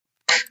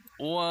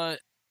What?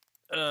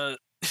 What?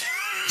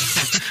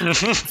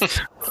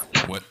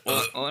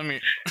 Let me.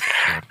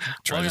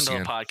 Try Welcome this to the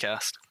again.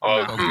 podcast.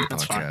 Welcome to the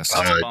That's fine. podcast.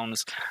 That's a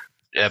bonus.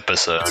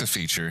 Episode. It's a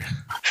feature.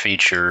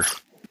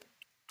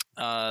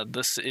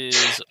 This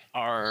is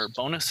our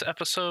bonus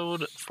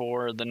episode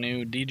for the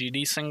new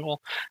DGD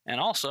single, and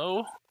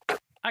also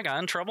I got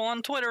in trouble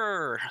on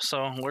Twitter,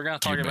 so we're gonna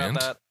talk about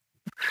that.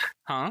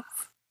 Huh?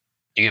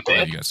 You get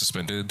banned? You got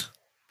suspended?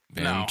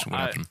 Banned? No,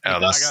 What happened? I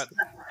got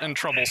in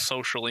trouble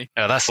socially.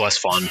 Oh, that's less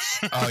fun.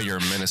 Oh, you're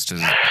a menace to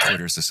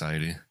Twitter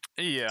society.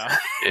 Yeah.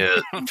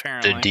 Yeah,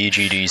 apparently. the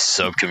DGD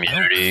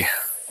sub-community.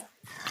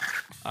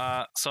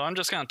 So I'm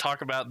just going to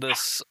talk about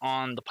this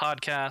on the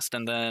podcast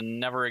and then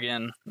never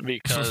again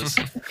because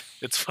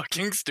it's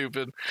fucking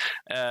stupid.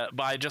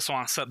 But I just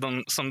want to set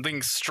some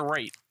things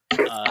straight.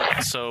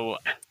 So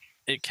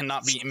it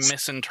cannot be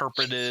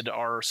misinterpreted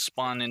or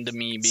spun into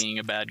me being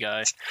a bad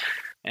guy.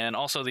 And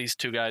also, these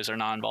two guys are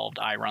not involved.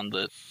 I run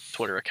the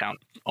Twitter account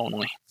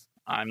only.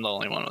 I'm the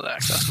only one with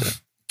access to it.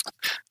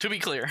 To be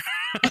clear.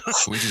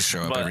 We just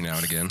show up every now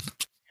and again.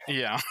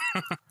 Yeah.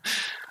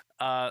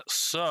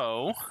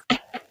 So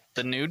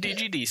the new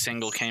DGD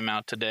single came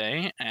out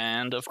today,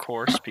 and of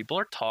course, people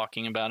are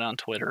talking about it on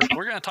Twitter.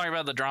 We're going to talk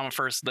about the drama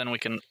first, then we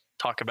can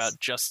talk about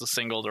just the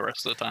single the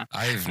rest of the time.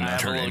 I've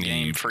not heard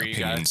any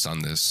opinions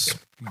on this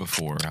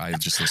before. I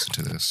just listened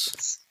to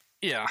this.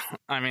 Yeah,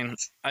 I mean,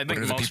 I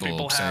think most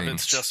people have.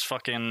 It's just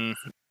fucking,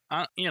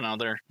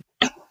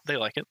 they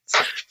like it.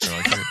 They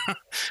like it?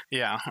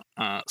 Yeah,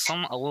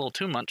 some a little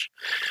too much.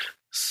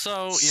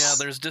 So, yeah,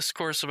 there's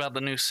discourse about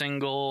the new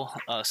single,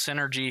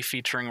 Synergy,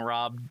 featuring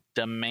Rob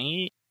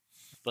DeMarco.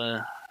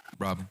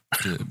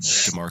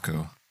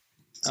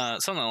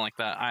 Something like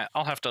that.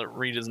 I'll have to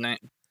read his name.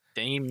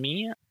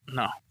 Damien?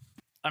 No.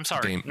 I'm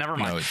sorry. Never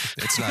mind. No,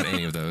 it's not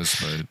any of those,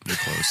 but they're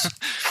close.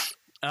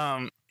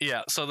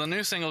 Yeah, so the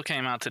new single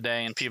came out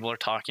today, and people are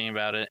talking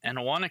about it.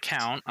 And one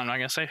account, I'm not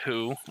going to say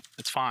who,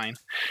 it's fine.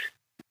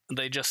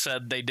 They just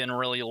said they didn't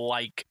really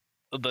like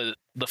the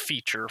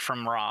feature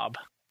from Rob,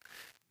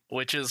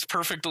 which is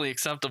perfectly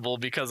acceptable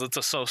because it's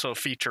a so-so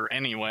feature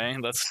anyway.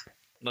 That's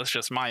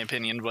just my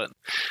opinion, but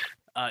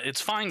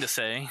it's fine to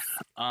say,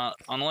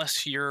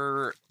 unless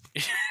you're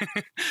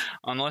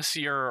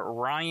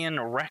Ryan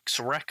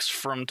Rex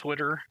from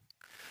Twitter,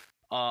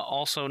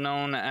 also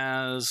known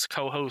as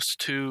co-host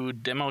to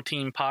Demo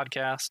Team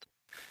Podcast.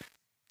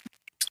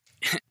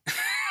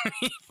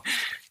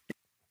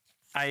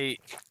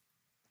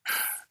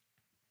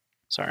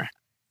 Sorry.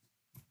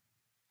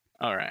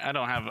 All right, I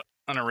don't have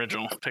an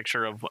original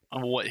picture of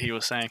what he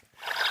was saying,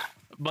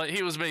 but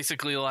he was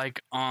basically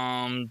like,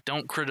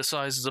 don't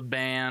criticize the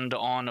band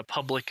on a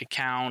public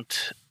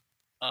account.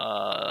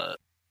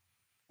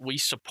 We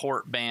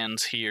support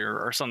bands here,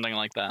 or something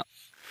like that.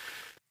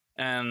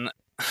 And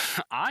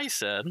I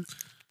said,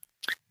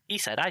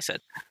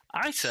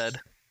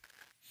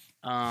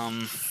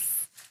 oh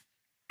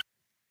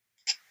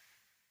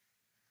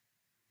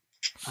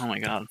my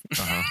god.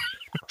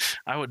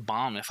 I would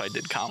bomb if I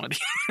did comedy.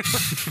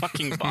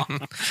 Fucking bomb.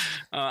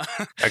 I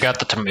got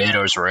the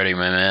tomatoes ready,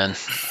 my man.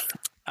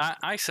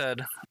 I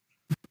said,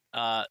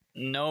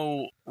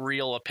 no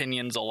real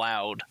opinions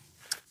allowed.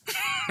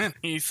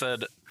 He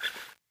said,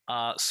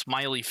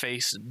 smiley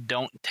face,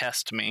 don't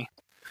test me.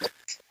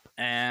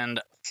 And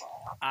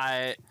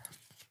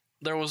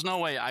there was no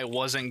way I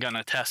wasn't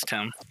gonna test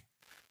him.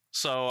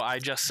 So I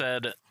just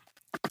said,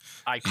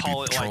 I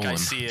call it like I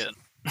see it.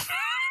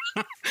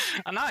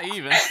 Not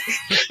even.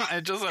 I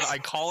just said I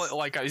call it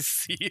like I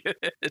see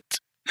it.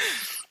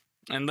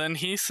 And then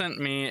he sent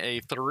me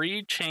a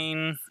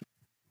 3-chain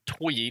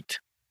tweet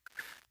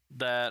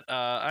that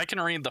I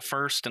can read the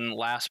first and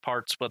last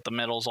parts, but the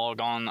middle's all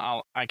gone.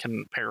 I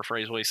can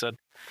paraphrase what he said.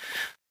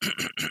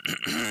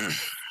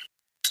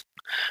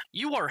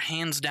 You are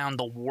hands down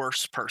the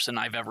worst person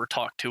I've ever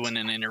talked to in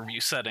an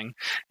interview setting,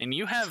 and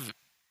you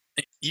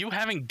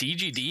having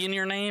DGD in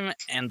your name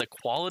and the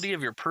quality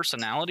of your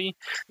personality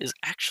is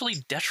actually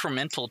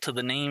detrimental to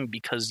the name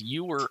because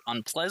you were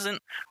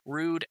unpleasant,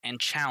 rude, and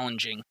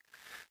challenging.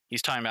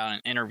 He's talking about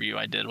an interview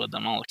I did with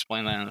them. I'll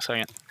explain that in a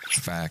second.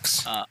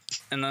 Facts.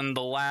 And then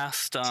the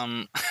last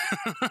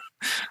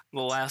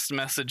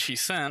message he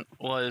sent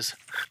was,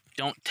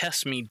 don't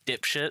test me,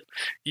 dipshit.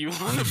 You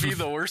want to be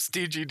the worst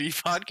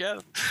DGD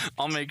podcast?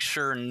 I'll make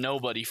sure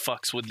nobody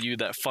fucks with you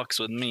that fucks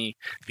with me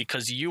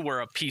because you were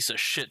a piece of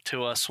shit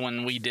to us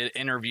when we did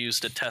interviews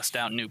to test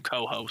out new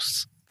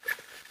co-hosts.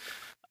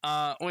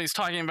 What he's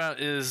talking about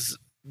is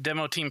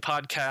Demo Team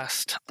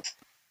Podcast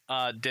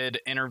did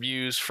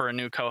interviews for a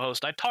new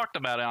co-host. I talked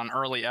about it on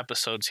early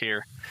episodes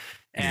here.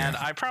 And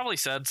I probably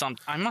said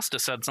I must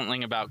have said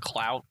something about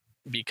clout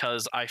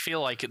because I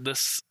feel like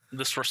this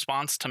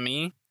response to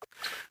me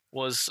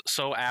was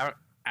so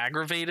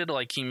aggravated,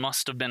 like he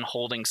must have been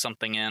holding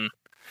something in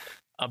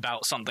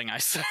about something I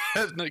said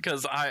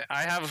because I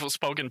have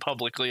spoken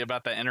publicly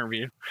about that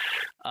interview.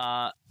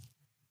 Let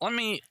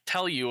me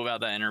tell you about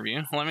that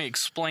interview. Let me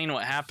explain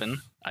what happened.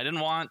 I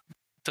didn't want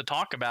to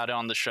talk about it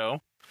on the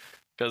show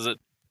because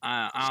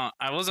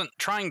I wasn't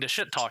trying to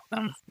shit talk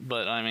them,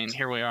 but I mean,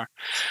 here we are.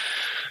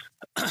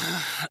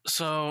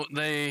 So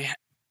they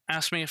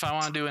asked me if I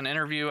want to do an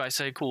interview. I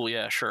say, cool,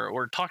 yeah, sure.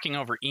 We're talking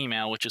over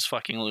email, which is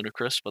fucking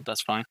ludicrous, but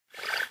that's fine.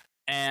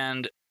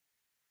 And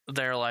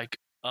they're like,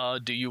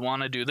 do you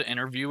want to do the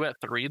interview at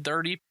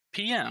 3:30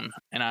 p.m.?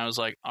 And I was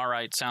like, all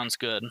right, sounds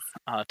good.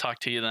 Talk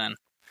to you then.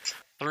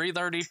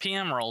 3:30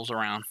 p.m. rolls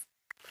around.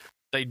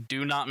 They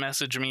do not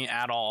message me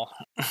at all.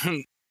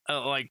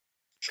 Like,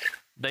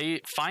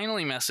 they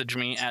finally message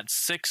me at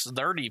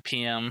 6:30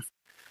 p.m.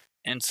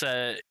 and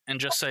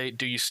just say,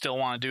 do you still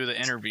want to do the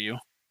interview?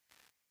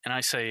 And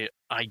I say,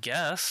 I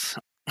guess.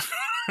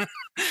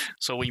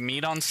 So we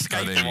meet on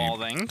Skype of all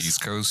things.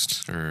 East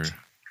Coast or?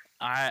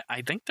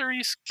 I think they're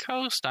East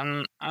Coast.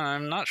 I'm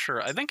not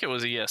sure. I think it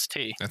was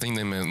EST. I think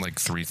they meant like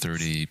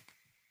 3:30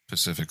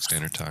 Pacific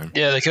Standard Time.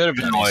 Yeah, they could have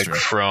been like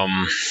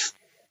from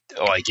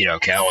like, you know,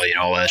 Cali and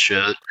all that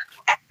shit.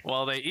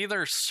 Well, they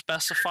either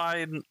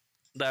specified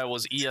that it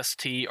was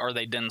EST or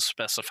they didn't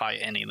specify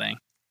anything.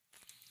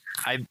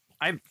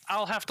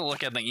 I'll have to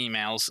look at the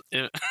emails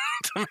to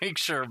make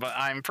sure, but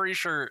I'm pretty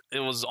sure it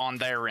was on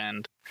their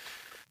end.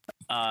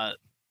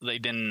 They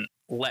didn't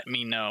let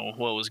me know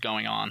what was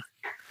going on.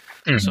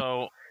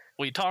 So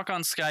we talk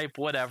on Skype,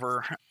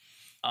 whatever.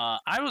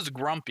 I was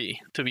grumpy,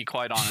 to be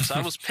quite honest.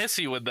 I was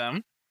pissy with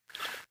them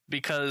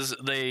because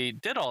they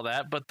did all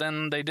that, but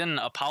then they didn't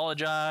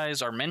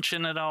apologize or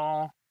mention it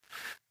all.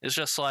 It's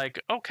just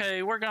like,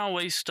 okay, we're going to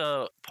waste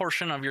a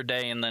portion of your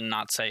day and then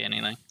not say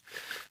anything.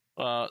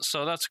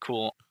 So that's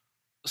cool.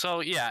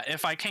 So yeah,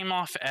 if I came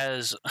off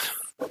as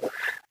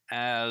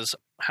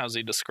how's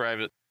he describe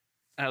it?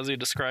 How's he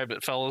describe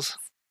it, fellas?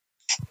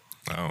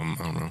 I don't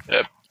know.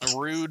 Yep.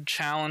 Rude,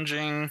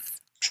 challenging,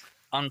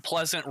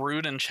 unpleasant,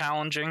 rude, and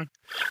challenging.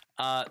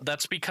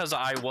 That's because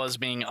I was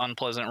being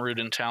unpleasant, rude,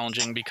 and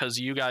challenging because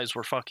you guys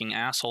were fucking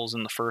assholes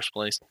in the first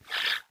place.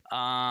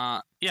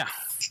 Yeah.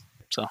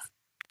 So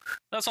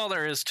that's all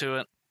there is to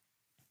it.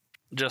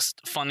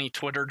 Just funny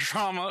Twitter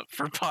drama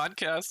for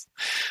podcasts.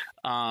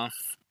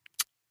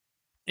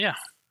 Yeah.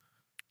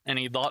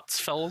 Any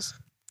thoughts, fellas?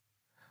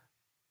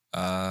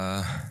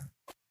 I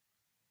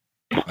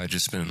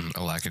just been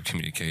a lack of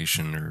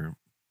communication or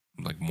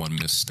like one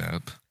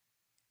misstep.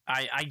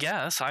 I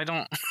guess I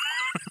don't.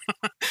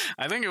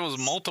 I think it was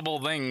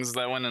multiple things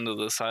that went into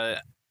this. I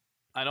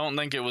don't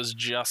think it was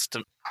just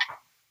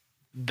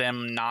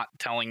them not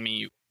telling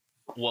me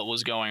what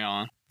was going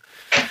on.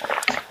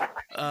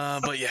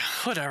 But yeah,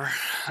 whatever.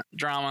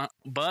 Drama.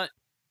 But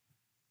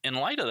in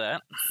light of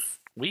that,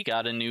 we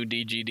got a new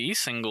DGD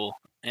single,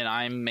 and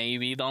I may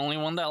be the only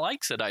one that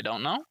likes it. I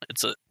don't know.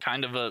 It's a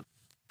kind of a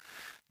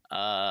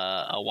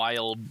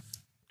wild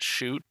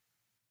shoot.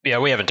 Yeah,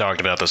 we haven't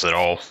talked about this at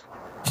all.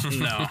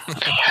 No,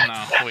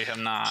 we have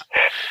not.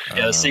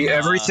 Yeah, see,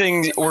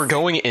 everything we're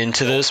going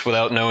into this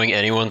without knowing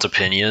anyone's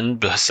opinion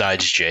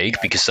besides Jake,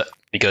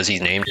 because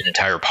he's named an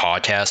entire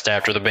podcast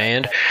after the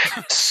band.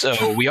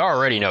 So we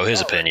already know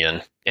his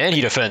opinion, and he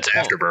defends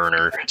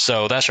Afterburner.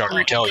 So that should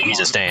already tell you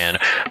he's a stan.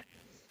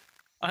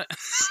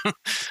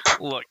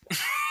 Look,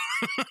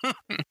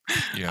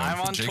 Yeah,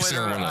 I'm on Jake's the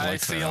Twitter. only one that I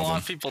liked see that a lot album.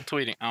 of people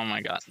tweeting. Oh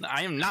my god,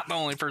 I am not the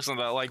only person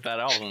that liked that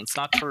album. It's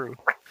not true.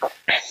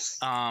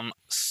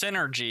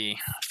 Synergy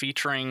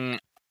featuring.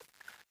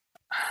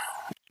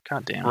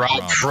 God damn.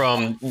 Rob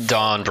from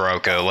Don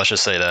Broco. Let's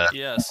just say that.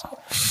 Yes,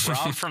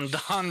 Rob from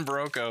Don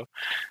Broco.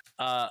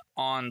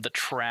 On the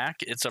track,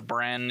 it's a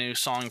brand new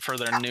song for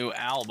their new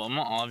album,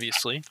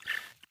 obviously,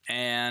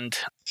 and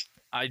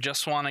I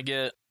just want to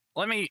get.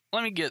 Let me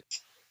get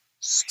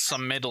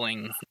some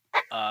middling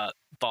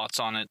thoughts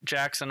on it.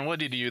 Jackson, what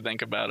did you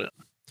think about it?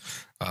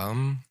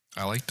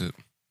 I liked it.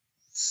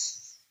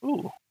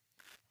 Ooh.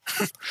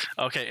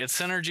 Okay, it's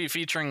Synergy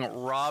featuring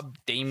Rob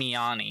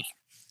Damiani,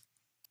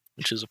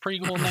 which is a pretty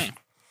cool name.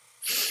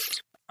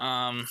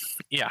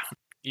 Yeah,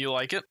 you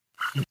like it?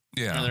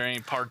 Yeah. Are there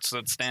any parts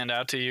that stand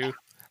out to you?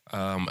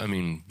 I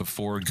mean,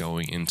 before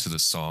going into the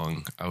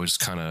song, I was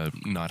kind of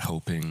not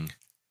hoping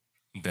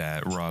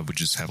that Rob would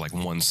just have like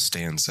one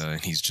stanza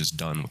and he's just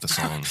done with the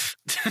song.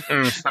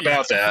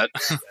 About that.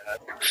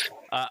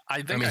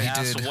 I think I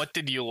asked, what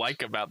did you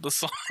like about the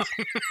song?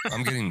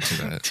 I'm getting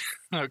to that.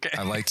 Okay.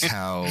 I liked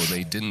how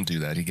they didn't do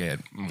that. He got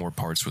more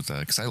parts with that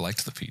because I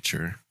liked the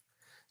feature.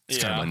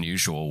 It's kind of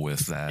unusual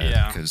with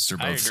that because they're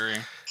both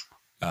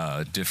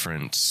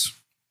different.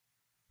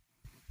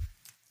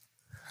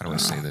 How do I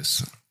say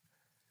this?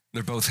 They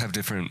both have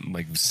different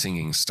like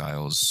singing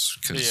styles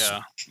because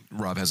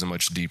Rob has a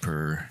much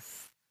deeper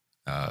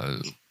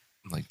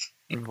like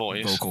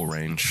voice, vocal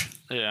range.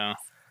 Yeah.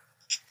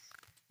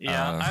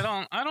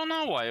 I don't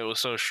know why it was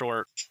so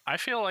short. I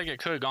feel like it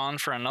could have gone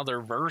for another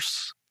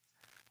verse.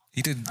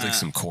 He did like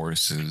some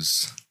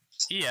choruses.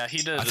 Yeah, he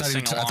did. I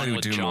thought he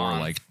would do more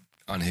like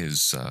on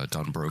his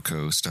Don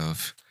Broco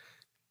stuff.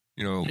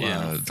 You know,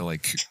 the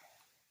like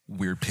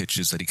weird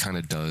pitches that he kind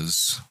of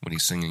does when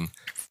he's singing.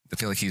 I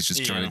feel like he's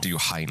just trying to do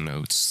high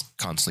notes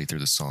constantly through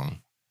the song,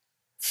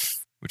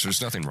 which there's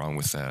nothing wrong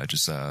with that. I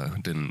just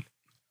didn't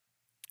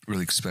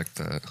really expect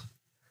that.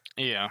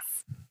 Yeah.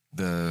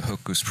 The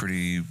hook was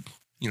pretty,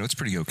 it's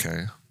pretty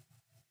okay.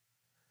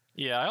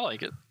 Yeah, I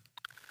like it.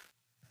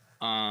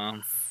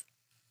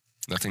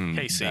 Nothing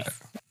Casey.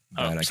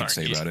 bad I can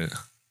say about it.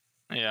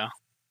 Yeah.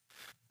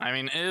 I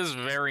mean, it is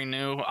very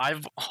new.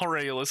 I've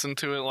already listened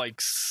to it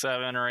like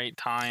 7 or 8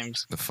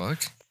 times. The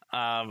fuck? But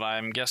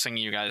I'm guessing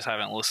you guys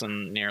haven't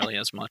listened nearly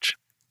as much.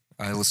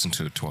 I listened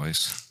to it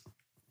twice.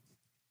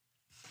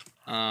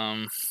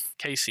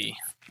 Casey,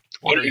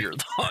 what are your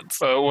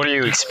thoughts? What are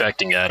you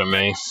expecting out of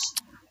me?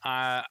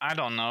 I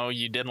don't know.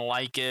 You didn't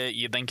like it.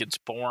 You think it's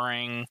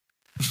boring.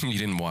 You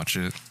didn't watch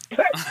it.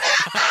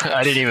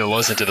 I didn't even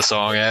listen to the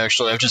song,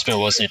 actually. I've just been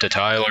listening to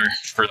Tyler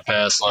for the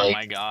past, Oh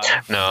my god.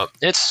 No,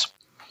 it's...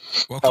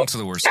 Welcome to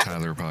the Worst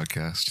Tyler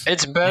podcast.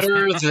 It's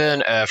better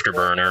than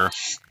Afterburner.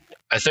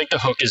 I think the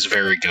hook is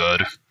very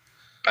good.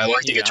 I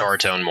like the guitar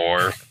tone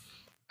more.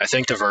 I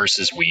think the verse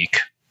is weak.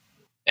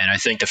 And I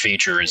think the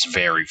feature is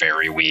very,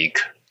 very weak.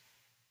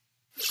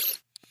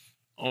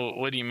 Oh,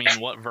 what do you mean?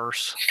 What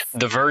verse?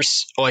 The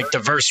verse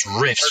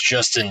riffs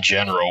just in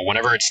general.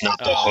 Whenever it's not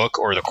the hook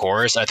or the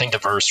chorus, I think the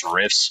verse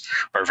riffs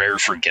are very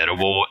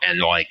forgettable and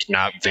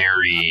not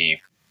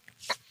very.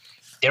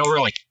 They don't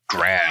really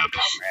grab,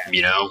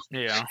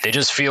 Yeah. They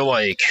just feel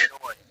like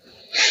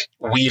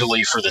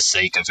wheedly for the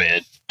sake of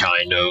it,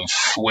 kind of.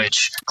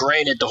 Which,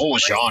 granted, the whole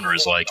genre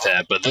is like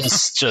that, but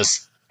this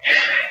just.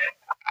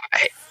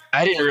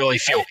 I didn't really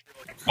feel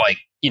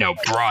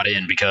brought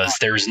in because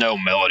there's no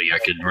melody I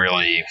could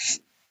really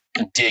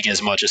dig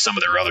as much as some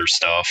of their other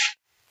stuff.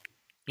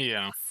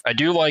 Yeah. I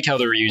do like how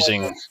they're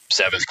using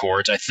 7th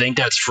chords. I think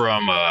that's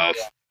from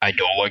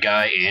Idola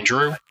guy,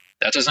 Andrew.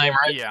 That's his name,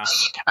 right? Yeah.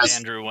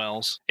 Andrew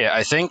Wells. Yeah,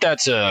 I think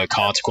that's a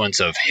consequence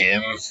of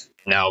him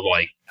now,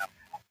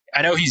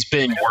 I know he's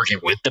been working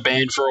with the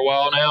band for a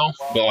while now,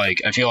 but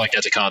I feel like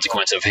that's a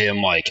consequence of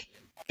him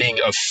being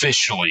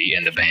officially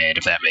in the band,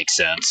 if that makes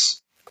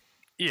sense.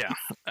 Yeah,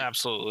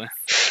 absolutely.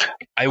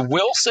 I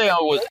will say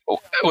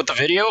with the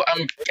video,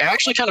 I'm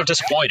actually kind of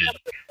disappointed.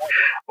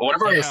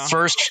 Whenever I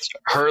first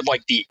heard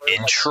the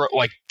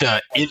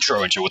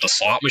intro into it with the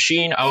slot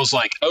machine, I was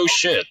like, oh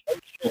shit,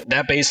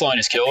 that bass line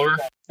is killer.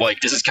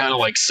 This is kind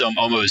of some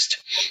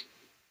almost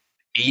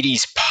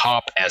 80s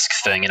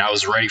pop-esque thing, and I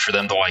was ready for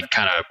them to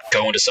kind of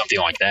go into something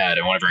like that.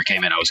 And whenever it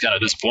came in, I was kind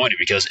of disappointed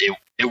because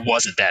it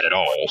wasn't that at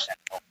all.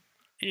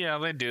 Yeah,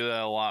 they do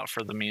that a lot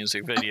for the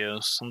music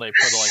videos. And they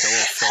put a little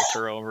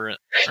filter over it,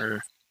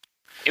 or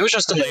it was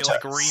just they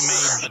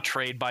remade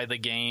Betrayed by the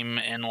Game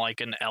in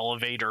an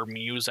elevator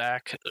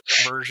Muzak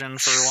version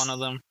for one of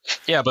them.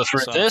 Yeah, but for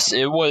this,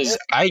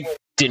 I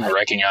didn't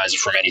recognize it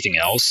from anything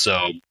else.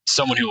 So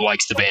someone who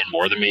likes the band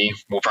more than me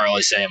will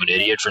probably say I'm an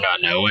idiot for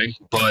not knowing.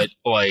 But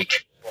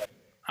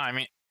I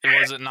mean,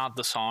 was it not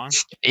the song?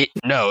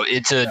 No,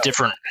 it's a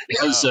different.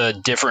 It has a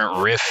different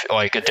riff,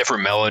 a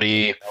different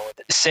melody,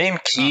 same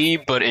key,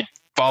 but it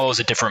follows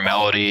a different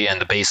melody,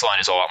 and the bass line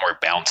is a lot more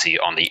bouncy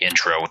on the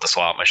intro with the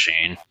slot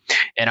machine.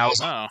 And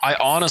I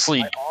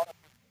honestly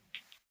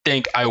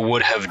think I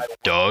would have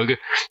dug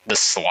the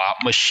slot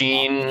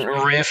machine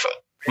riff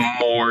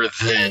more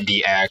than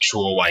the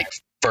actual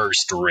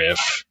first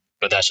riff,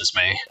 but that's just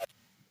me.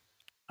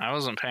 I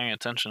wasn't paying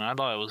attention. I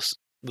thought it was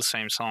the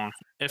same song.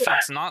 If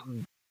it's not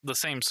the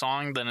same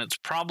song, then it's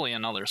probably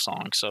another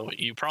song, so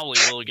you probably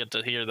will get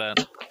to hear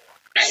that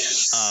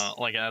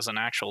as an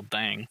actual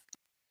thing.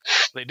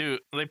 They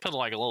put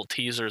little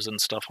teasers and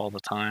stuff all the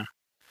time.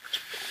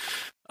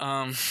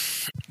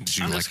 Did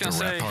you like the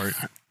rap part?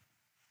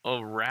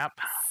 Oh, rap?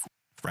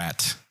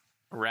 Rat.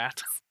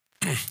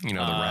 The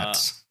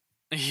rats.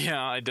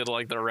 Yeah, I did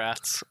like the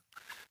rats.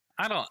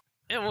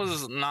 It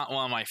was not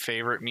one of my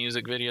favorite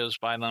music videos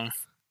by them.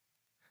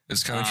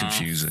 It's kind of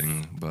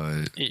confusing,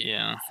 but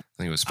yeah, I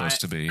think it was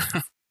supposed to be.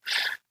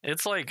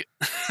 It's there's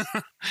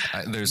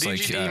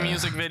DGD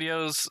music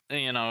videos,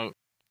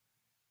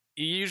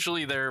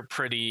 usually they're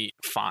pretty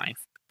fine,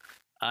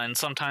 and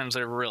sometimes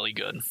they're really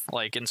good.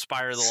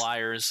 Inspire the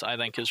Liars, I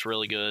think, is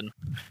really good,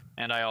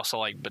 and I also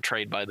like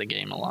Betrayed by the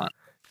Game a lot.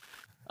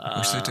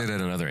 Wish they did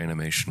another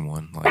animation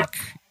one, Robot.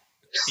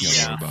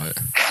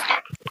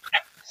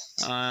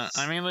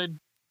 I mean,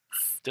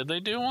 did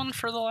they do one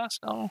for the last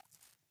album?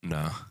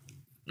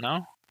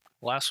 No?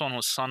 Last one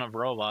was Son of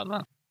Robot,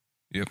 then.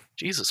 Yep.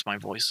 Jesus, my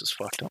voice is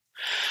fucked up.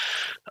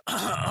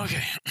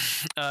 Okay.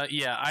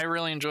 Yeah, I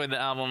really enjoyed the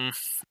album.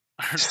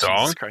 Song?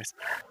 Jesus Christ.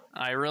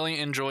 I really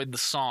enjoyed the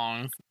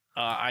song.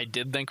 I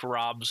did think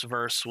Rob's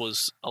verse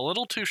was a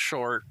little too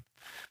short.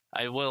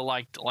 I would have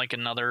liked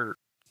another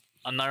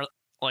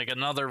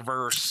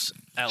verse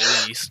at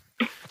least.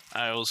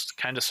 I was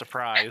kind of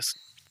surprised.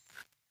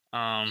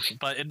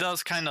 But it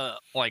does kind of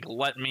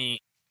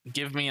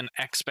give me an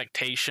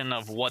expectation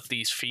of what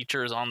these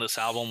features on this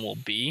album will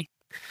be,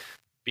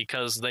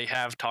 because they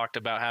have talked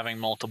about having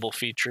multiple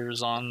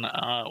features on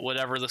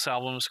whatever this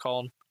album is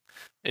called.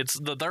 It's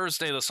the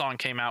Thursday the song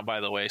came out, by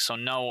the way, so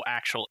no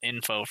actual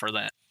info for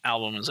the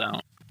album is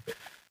out.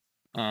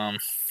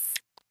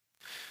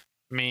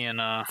 Me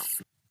and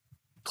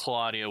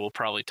Claudia will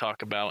probably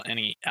talk about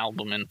any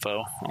album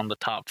info on the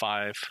top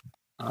 5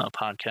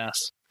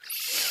 podcasts.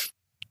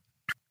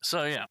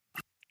 So yeah,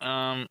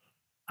 I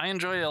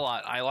enjoy it a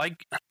lot. I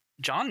like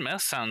John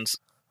Mess sounds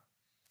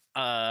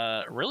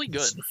really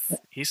good.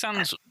 He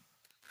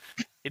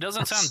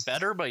doesn't sound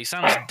better, but he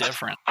sounds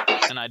different,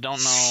 and I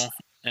don't know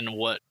in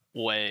what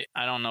way.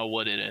 I don't know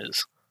what it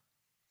is.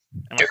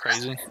 Am I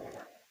crazy?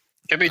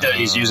 Could be that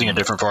he's using a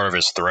different part of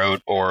his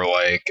throat, or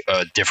like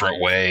a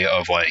different way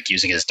of like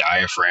using his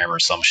diaphragm or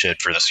some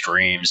shit for the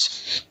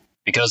screams.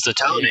 Because the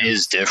tone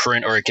is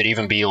different, or it could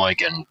even be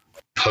like an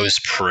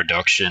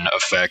post-production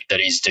effect that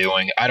he's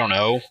doing. I don't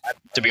know,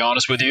 to be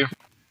honest with you.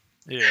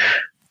 Yeah.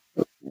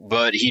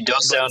 But he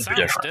does sound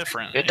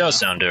different. It does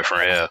sound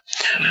different,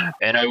 yeah.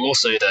 And I will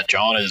say that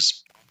John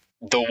is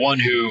the one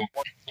who,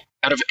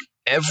 out of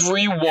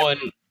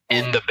everyone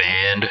in the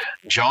band,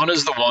 John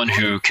is the one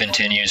who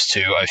continues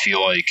to, I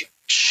feel like,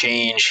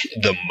 change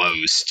the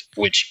most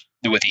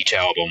with each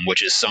album,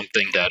 which is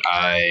something that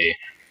I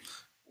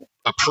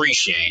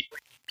appreciate,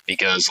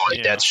 because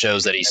like that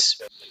shows that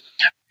he's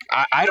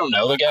I don't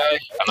know the guy.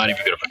 I'm not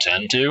even going to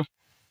pretend to.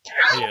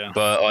 Yeah.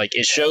 But like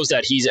it shows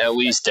that he's at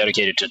least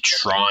dedicated to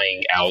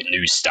trying out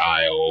new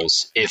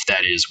styles, if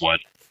that is what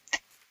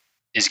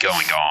is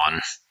going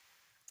on.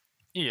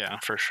 Yeah,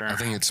 for sure. I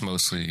think it's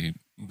mostly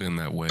been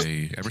that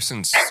way ever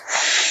since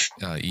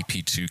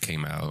EP2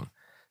 came out.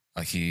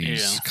 Like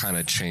he's kind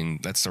of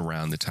changed. That's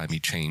around the time he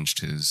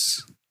changed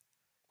his.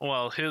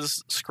 Well,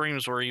 his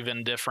screams were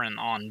even different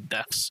on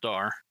Death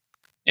Star.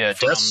 Yeah,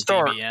 Death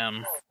Star.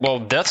 DBM. Well,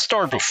 Death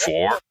Star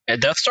before,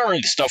 and Death Star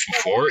and stuff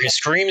before, his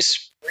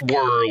screams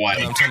were like.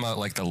 I'm talking about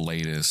like the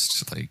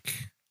latest, like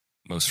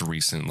most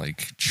recent,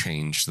 like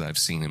change that I've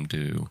seen him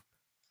do.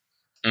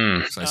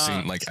 So I've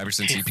seen like ever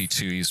since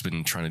EP2, he's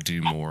been trying to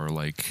do more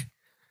like,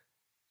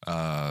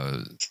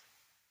 I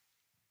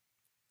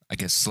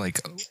guess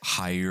like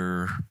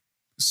higher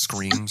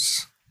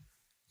screams.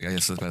 I guess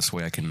that's the best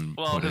way I can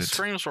put it. Well, his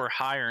screams were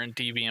higher in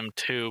DBM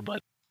too,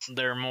 but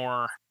they're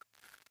more.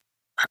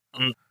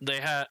 They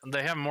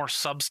have more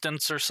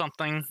substance or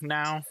something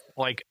now,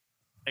 like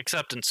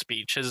acceptance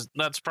speech.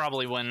 That's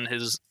probably when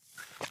his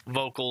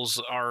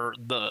vocals are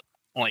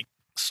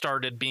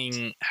started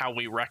being how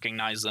we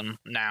recognize them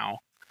now.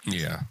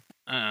 Yeah.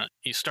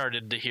 You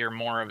started to hear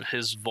more of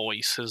his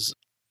voice, his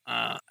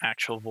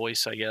actual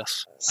voice, I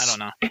guess. I don't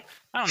know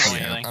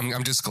anything.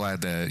 I'm just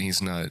glad that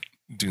he's not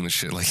doing the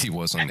shit like he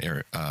was on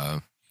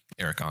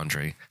Eric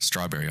Andre,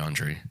 Strawberry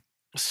Andre.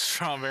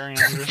 Strawberry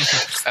Andre.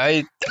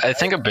 I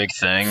think a big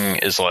thing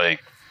is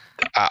like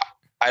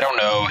I don't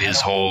know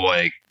his whole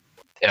like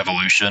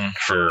evolution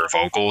for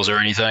vocals or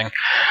anything,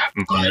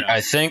 but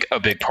I think a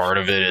big part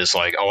of it is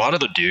like a lot of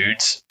the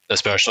dudes,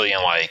 especially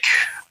in like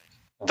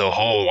the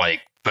whole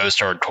like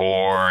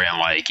post-hardcore and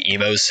like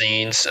emo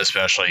scenes,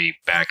 especially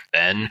back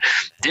then,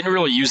 didn't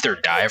really use their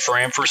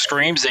diaphragm for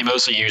screams. They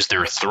mostly used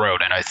their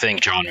throat, and I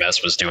think John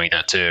Mess was doing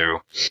that too.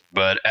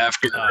 But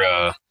after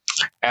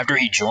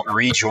he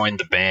rejoined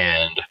the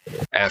band,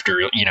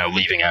 after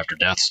leaving after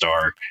Death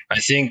Star, I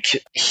think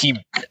he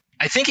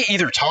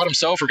either taught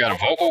himself or got a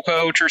vocal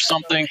coach or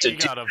something. He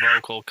got a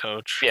vocal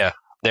coach. Yeah,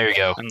 there you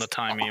go. In the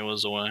time he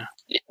was away.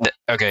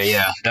 Okay,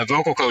 yeah. That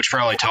vocal coach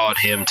probably taught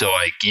him to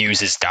like use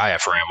his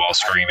diaphragm while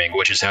screaming,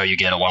 which is how you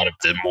get a lot of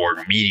the more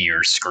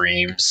meatier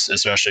screams,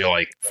 especially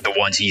like the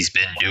ones he's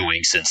been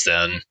doing since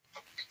then.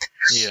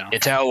 Yeah.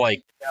 It's how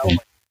like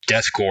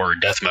deathcore,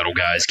 death metal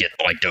guys get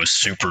like those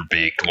super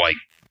big like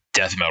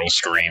death metal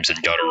screams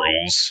and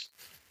gutturals.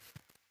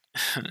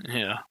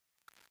 Yeah.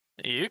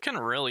 You can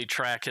really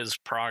track his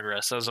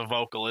progress as a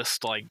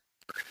vocalist, like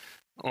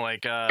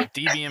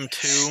DBM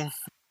 2.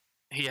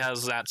 He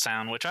has that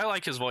sound, which I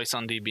like his voice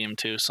on DBM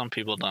too. Some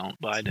people don't,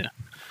 but I do.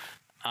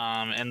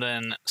 And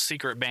then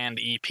Secret Band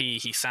EP,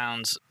 he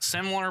sounds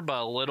similar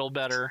but a little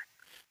better.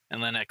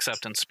 And then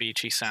Acceptance Speech,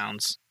 he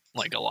sounds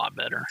like a lot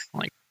better.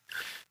 Like,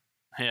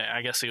 yeah,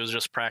 I guess he was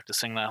just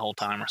practicing that whole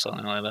time or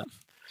something like that.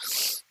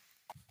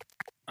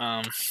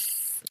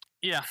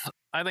 Yeah,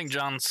 I think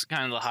John's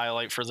kind of the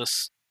highlight for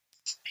this.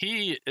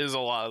 He is a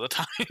lot of the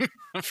time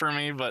for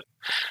me, but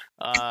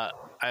I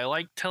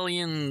like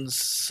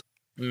Tillion's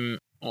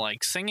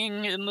like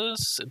singing in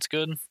this. It's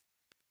good,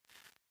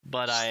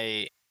 but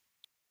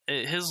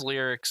his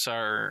lyrics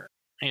are,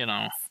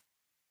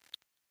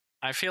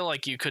 I feel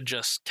like you could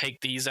just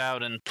take these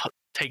out and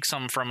take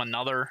some from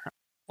another,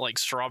 like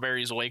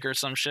Strawberry's Wake or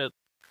some shit,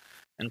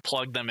 and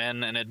plug them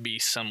in, and it'd be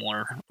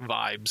similar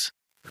vibes.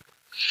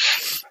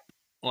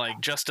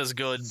 Like just as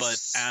good, but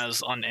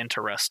as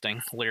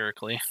uninteresting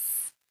lyrically.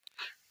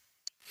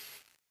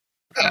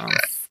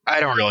 I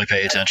don't really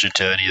pay attention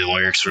to any of the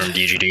lyrics from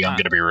DGD. I'm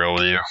going to be real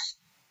with you.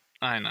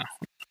 I know.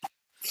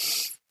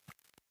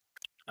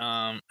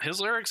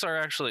 His lyrics are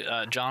actually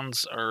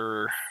John's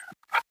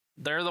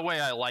they're the way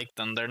I like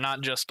them. They're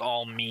not just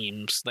all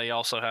memes. They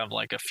also have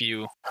like a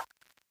few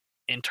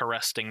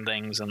interesting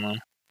things in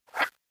them.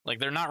 Like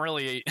they're not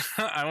really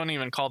I wouldn't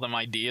even call them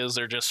ideas,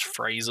 they're just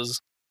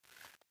phrases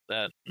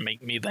that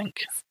make me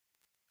think.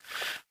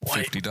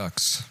 50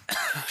 ducks.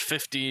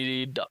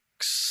 50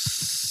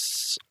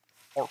 ducks.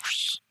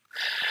 Horse.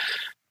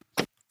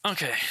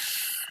 Okay.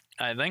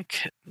 I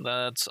think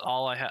that's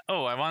all I have.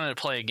 Oh, I wanted to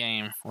play a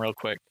game real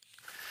quick.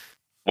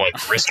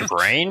 What, Risk Your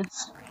Brain?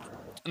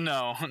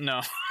 No.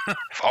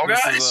 Fall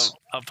This Guys? is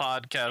a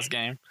podcast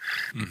game.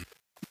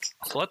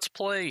 So let's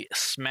play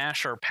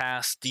Smash or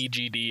Pass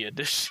DGD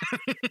edition.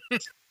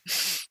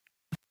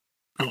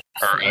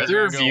 Are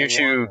either of you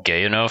two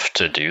gay enough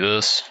to do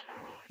this?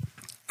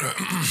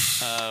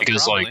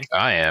 Because, probably. like,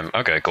 I am.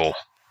 Okay, cool.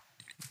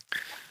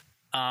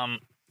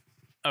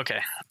 Okay,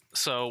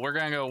 so we're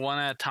gonna go one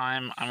at a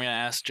time. I'm gonna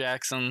ask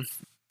Jackson,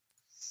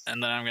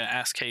 and then I'm gonna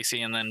ask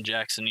Casey, and then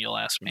Jackson, you'll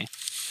ask me.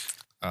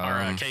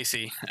 Or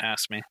Casey,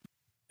 ask me.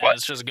 And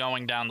it's just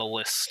going down the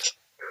list.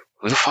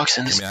 Who the fuck's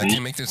in this? I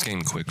can make this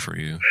game quick for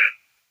you.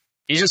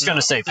 He's just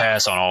gonna say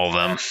pass on all of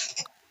them.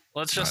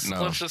 Let's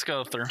just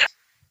go through.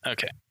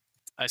 Okay,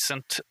 I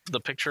sent the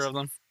picture of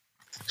them.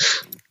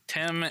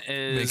 Tim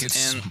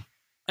is in.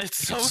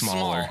 It's so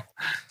small.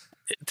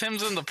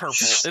 Tim's in the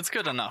purple. It's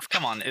good enough.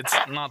 Come on, it's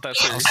not that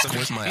serious. I'll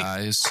squint my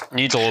eyes.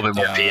 Needs a little bit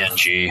more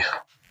PNG.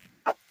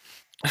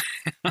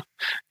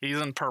 He's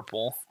in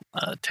purple.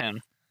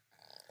 Tim.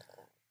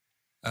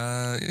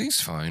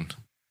 He's fine,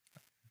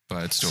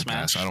 but it's still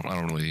Smash. pass. I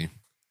don't really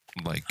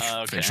like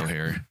facial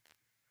hair.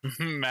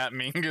 Matt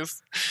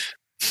Mingus.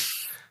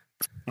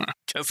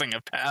 Guessing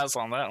a pass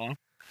on that one.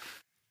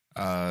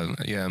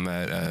 Yeah,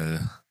 Matt.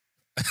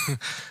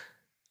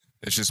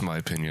 It's just my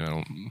opinion. I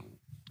don't.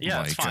 Yeah,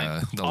 like, it's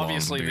fine. the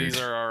Obviously, long beard. these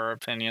are our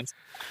opinions.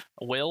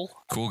 Will?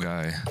 Cool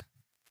guy.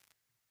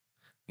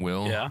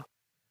 Will? Yeah.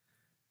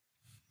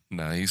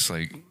 Nah, he's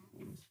like.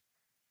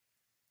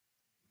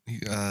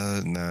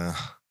 Nah.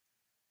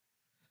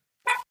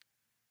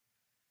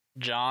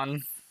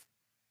 John?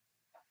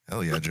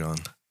 Hell yeah, John.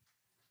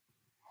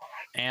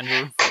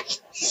 Andrew?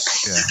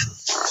 Yeah.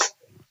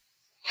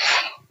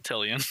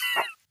 Tillian?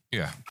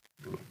 Yeah.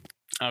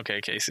 Okay,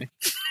 Casey.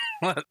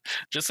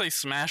 Just say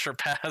smash or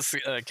pass,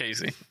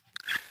 Casey.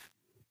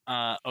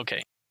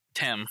 Okay.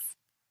 Tim.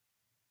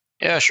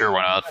 Yeah, sure,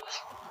 why not?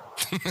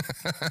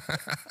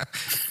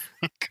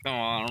 Come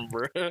on,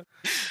 bro.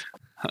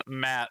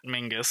 Matt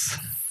Mingus.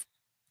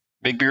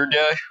 Big beard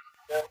guy?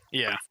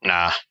 Yeah.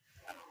 Nah.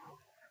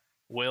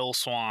 Will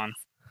Swan.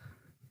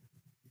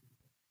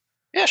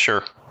 Yeah,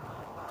 sure.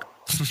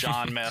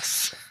 John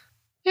Mess.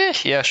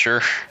 Yeah,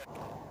 sure.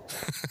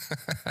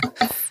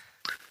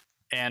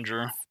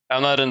 Andrew.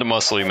 I'm not into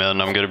muscly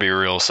men. I'm gonna be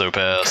real, so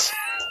pass.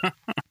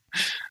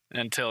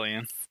 And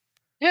Tillian.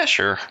 Yeah,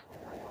 sure.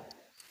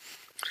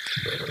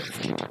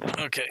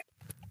 Okay.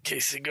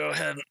 Casey, go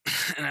ahead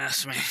and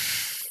ask me.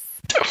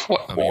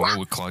 What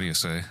would Claudia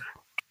say?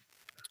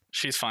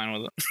 She's fine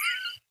with it.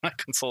 I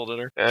consulted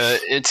her.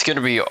 It's gonna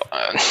be.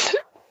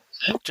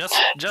 Just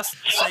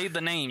say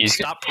the name.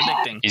 Stop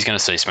predicting. He's gonna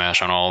say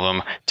smash on all of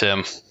them.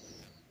 Tim.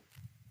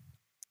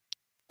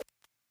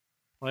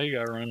 Why you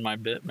gotta ruin my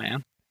bit,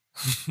 man?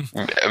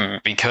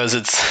 Because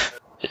it's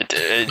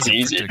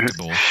easy.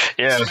 Predictable.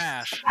 Yeah.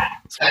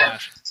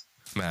 Smash.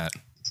 Matt.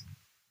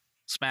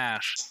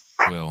 Smash.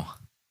 Will.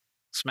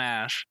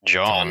 Smash.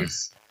 John.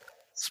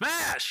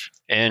 Smash.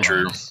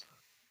 Andrew.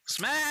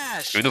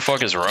 Smash. Who the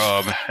fuck is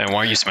Rob? And why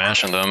are you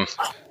smashing them?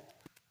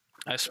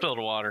 I spilled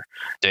water.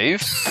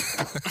 Dave?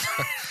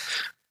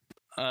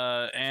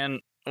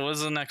 And what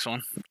was the next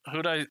one?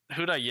 Who'd I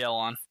yell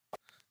on?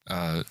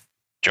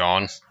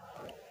 John.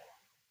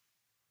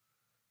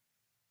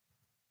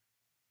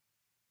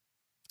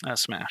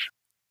 Smash.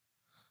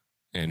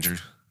 Andrew.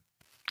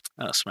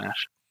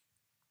 Smash.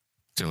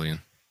 Dillian.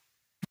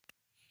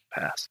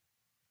 Pass.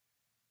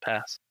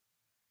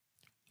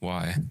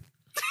 Why?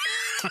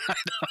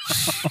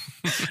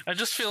 I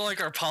just feel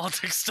like our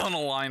politics don't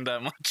align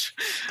that much.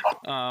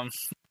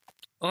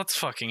 Let's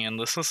fucking end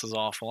this. This is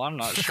awful. I'm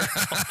not sure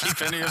if I'll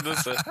keep any of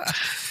this in.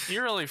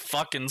 You really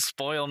fucking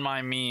spoiled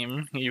my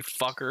meme, you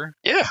fucker.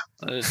 Yeah.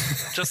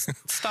 Just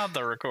stop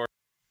the record.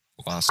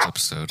 Last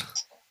episode.